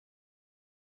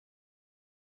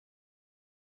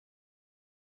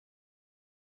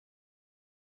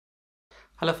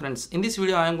Hello friends, in this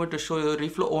video I am going to show you a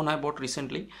reflow oven I bought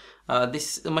recently.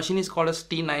 This machine is called as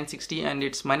T960 and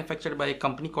it's manufactured by a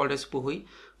company called as Puhui.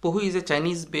 Puhui is a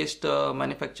Chinese based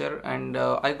manufacturer, and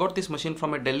I got this machine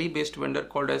from a Delhi based vendor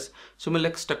called as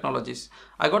Sumilex Technologies.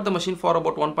 I got the machine for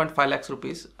about 1.5 lakhs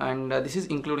rupees, and this is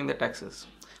including the taxes.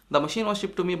 The machine was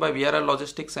shipped to me by VRL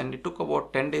Logistics and it took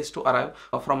about 10 days to arrive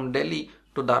from Delhi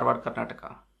to Dharwad,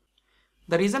 Karnataka.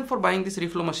 The reason for buying this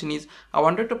reflow machine is I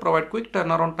wanted to provide quick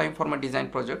turnaround time for my design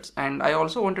projects, and I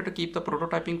also wanted to keep the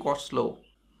prototyping costs low.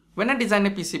 When I design a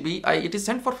PCB, it is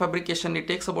sent for fabrication. It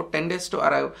takes about 10 days to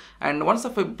arrive, and once the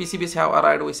PCBs have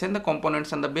arrived, we send the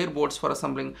components and the bare boards for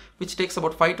assembling, which takes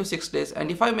about 5 to 6 days. And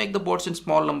if I make the boards in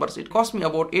small numbers, it costs me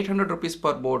about 800 rupees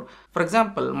per board. For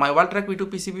example, my Valtrac V2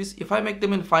 PCBs, if I make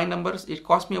them in 5 numbers, it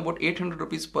costs me about 800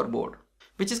 rupees per board,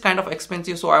 which is kind of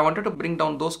expensive. So I wanted to bring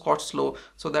down those costs low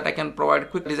so that I can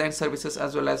provide quick design services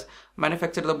as well as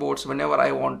manufacture the boards whenever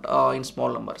I want in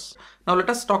small numbers. Now let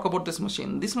us talk about this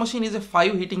machine. This machine is a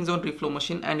 5 heating zone reflow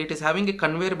machine, and it is having a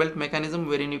conveyor belt mechanism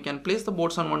wherein you can place the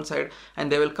boards on one side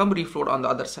and they will come reflowed on the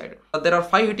other side. There are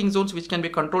 5 heating zones which can be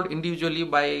controlled individually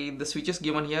by the switches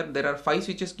given here. There are 5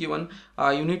 switches given.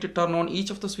 You need to turn on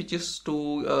each of the switches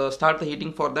to start the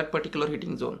heating for that particular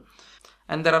heating zone.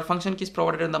 And there are function keys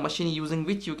provided in the machine using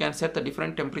which you can set the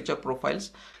different temperature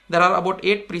profiles. There are about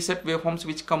 8 preset waveforms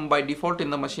which come by default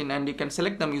in the machine, and you can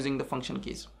select them using the function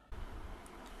keys.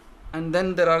 And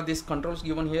then there are these controls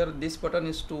given here. This button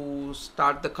is to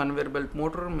start the conveyor belt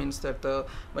motor, means that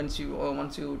once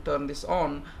you turn this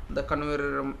on, the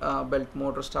conveyor belt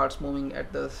motor starts moving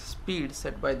at the speed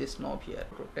set by this knob here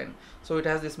to 10. So it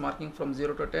has this marking from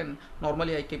 0 to 10.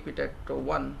 Normally I keep it at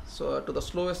 1, so to the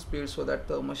slowest speed, so that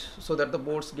the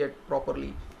boards get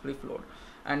properly reflowed.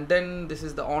 And then this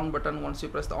is the on button. Once you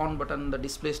press the on button, the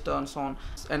display turns on,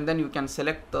 and then you can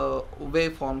select the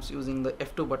waveforms using the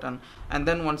F2 button. And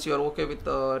then once you are okay with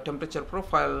the temperature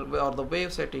profile or the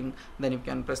wave setting, then you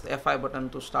can press the F5 button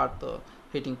to start the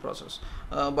heating process.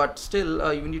 But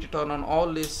still you need to turn on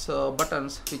all these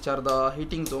buttons, which are the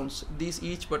heating zones.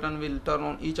 Each button will turn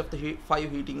on each of the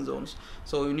 5 heating zones,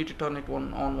 so you need to turn it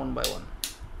on one by one.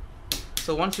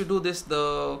 So once you do this,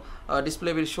 the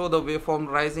display will show the waveform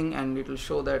rising, and it will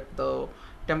show that the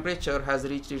temperature has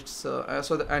reached its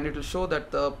and it will show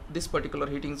that this particular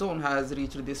heating zone has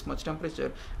reached this much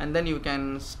temperature, and then you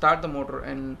can start the motor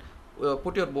and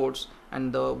put your boards,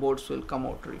 and the boards will come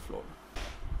out reflowed.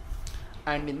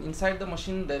 And inside the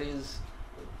machine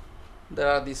there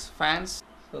are these fans.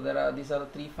 So these are the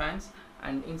 3 fans,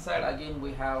 and inside again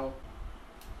we have.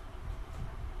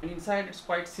 And inside it's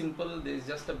quite simple. There is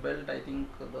just a belt. I think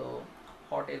the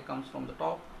hot air comes from the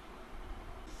top.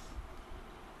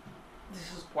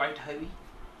 This is quite heavy.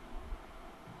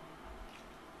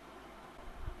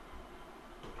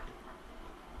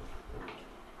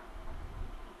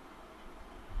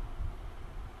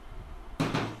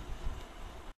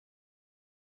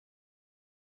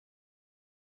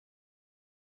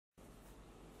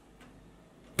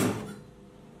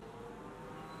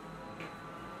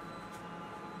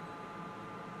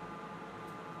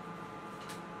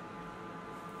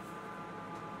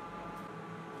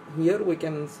 Here we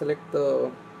can select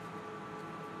the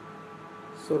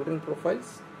soldering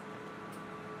profiles.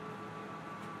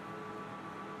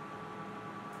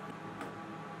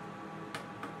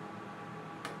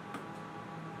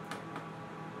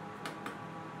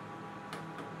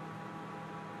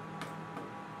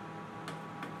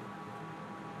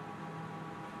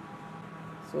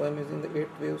 So I am using the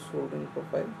 8-wave soldering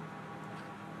profile.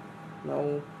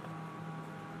 Now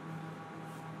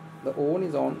the oven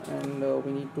is on, and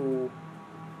we need to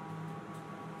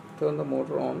turn the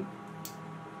motor on.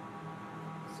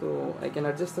 So I can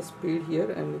adjust the speed here,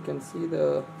 and you can see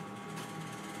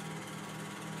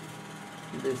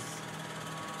this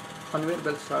conveyor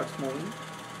belt starts moving.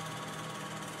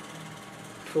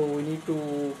 So we need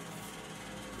to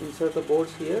insert the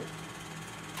boards here,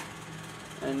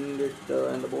 and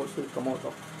the boards will come out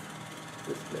of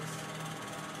this place.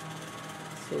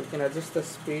 So you can adjust the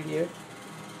speed here.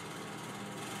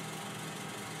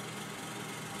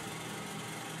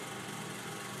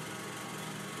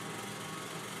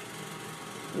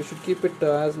 We should keep it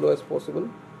as low as possible.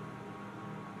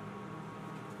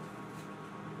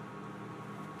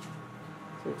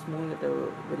 So it's moving at a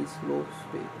very slow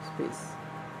pace.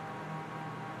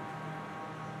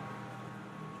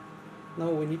 Now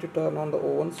we need to turn on the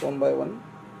ovens one by one.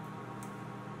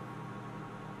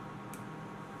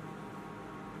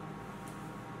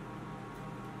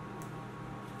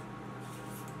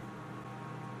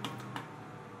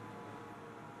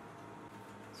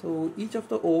 So each of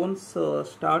the ovens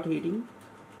start heating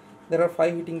There are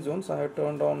 5 heating zones. I have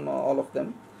turned on all of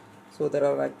them. So there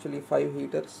are actually 5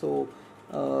 heaters. So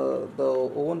the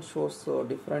oven shows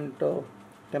different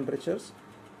temperatures.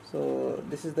 So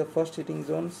this is the first heating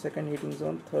zone, second heating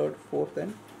zone, third, fourth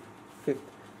and fifth.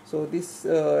 So this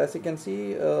as you can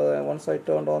see, once I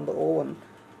turned on the oven,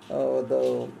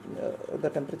 the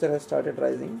temperature has started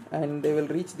rising, and they will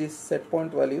reach these set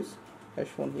point values as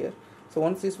shown here. So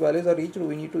once these values are reached,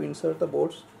 we need to insert the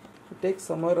boards. It takes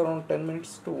somewhere around 10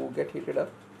 minutes to get heated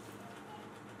up.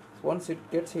 So once it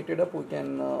gets heated up, we can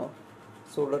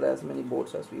solder as many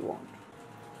boards as we want.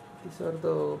 These are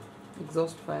the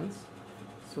exhaust fans,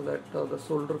 so that the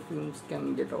solder fumes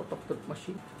can get out of the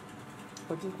machine.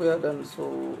 I think we are done.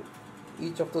 So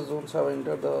each of the zones have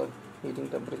entered the heating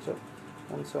temperature: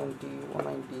 170,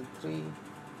 193,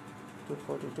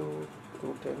 242,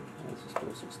 210 and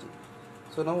 260.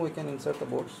 So now we can insert the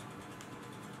boards.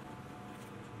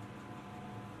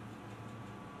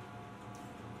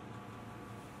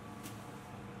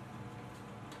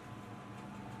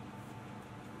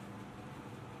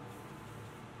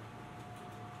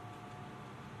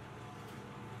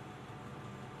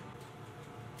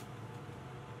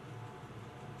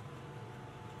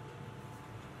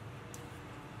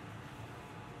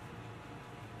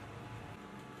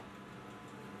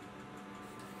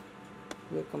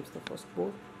 Here comes the first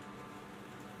board.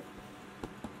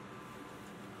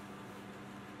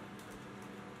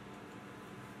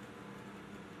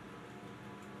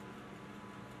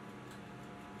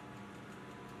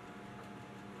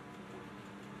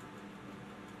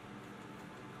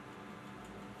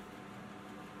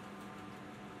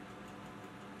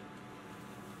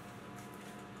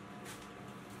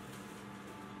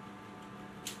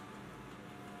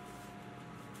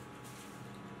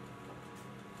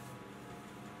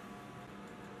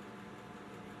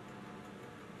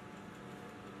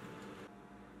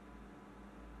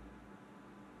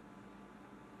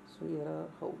 So here are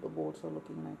how the boards are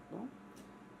looking like now.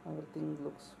 Everything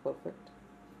looks perfect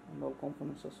and all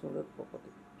components are soldered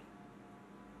properly.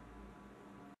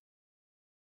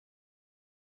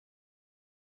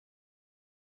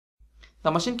 The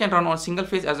machine can run on single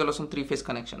phase as well as on 3-phase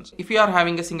connections. If you are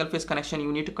having a single phase connection,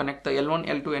 you need to connect the L1,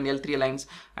 L2 and L3 lines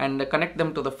and connect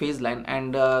them to the phase line,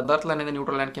 and the earth line and the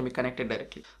neutral line can be connected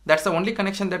directly. That's the only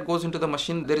connection that goes into the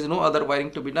machine. There is no other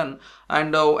wiring to be done,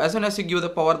 and as soon as you give the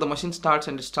power, the machine starts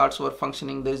and it starts work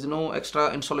functioning. There is no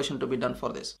extra installation to be done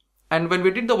for this. And when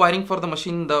we did the wiring for the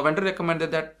machine, the vendor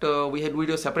recommended that we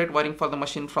do a separate wiring for the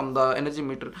machine from the energy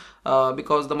meter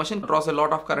because the machine draws a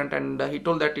lot of current, and he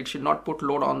told that it should not put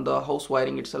load on the house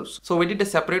wiring itself. So we did a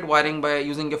separate wiring by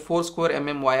using a 4 square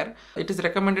mm wire. It is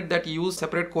recommended that you use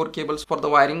separate core cables for the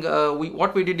wiring.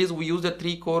 What we did is we used a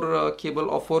 3 core cable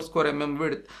of 4 square mm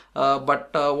width,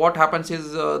 but what happens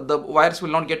is the wires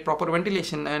will not get proper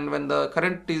ventilation, and when the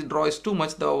current draw is too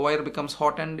much, the wire becomes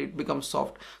hot and it becomes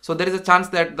soft. So there is a chance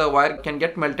that the wire can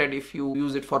get melted if you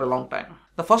use it for a long time.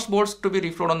 The first boards to be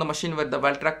reflowed on the machine were the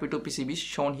Valtrac P2 PCBs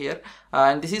shown here,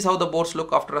 and this is how the boards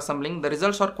look after assembling. The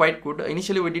results are quite good.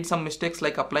 Initially we did some mistakes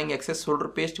like applying excess solder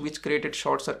paste which created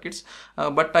short circuits,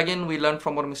 but again we learned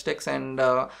from our mistakes, and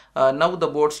now the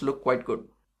boards look quite good.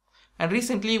 And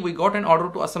recently we got an order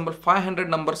to assemble 500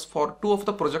 numbers for 2 of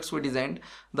the projects we designed.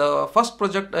 The first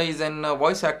project is an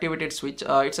voice activated switch.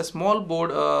 It's a small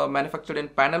board manufactured in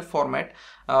panel format.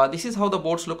 This is how the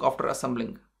boards look after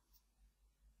assembling.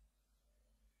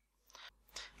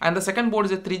 And the second board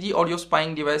is a 3G audio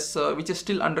spying device which is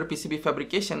still under PCB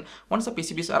fabrication. Once the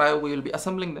PCBs arrive, we will be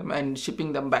assembling them and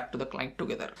shipping them back to the client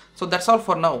together. So that's all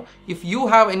for now. If you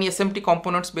have any SMT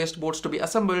components based boards to be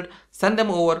assembled, send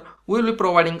them over. We will be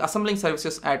providing assembling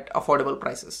services at affordable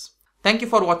prices. Thank you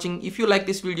for watching. If you like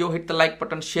this video, hit the like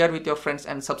button, share with your friends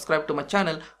and subscribe to my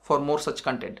channel for more such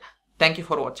content. Thank you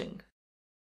for watching.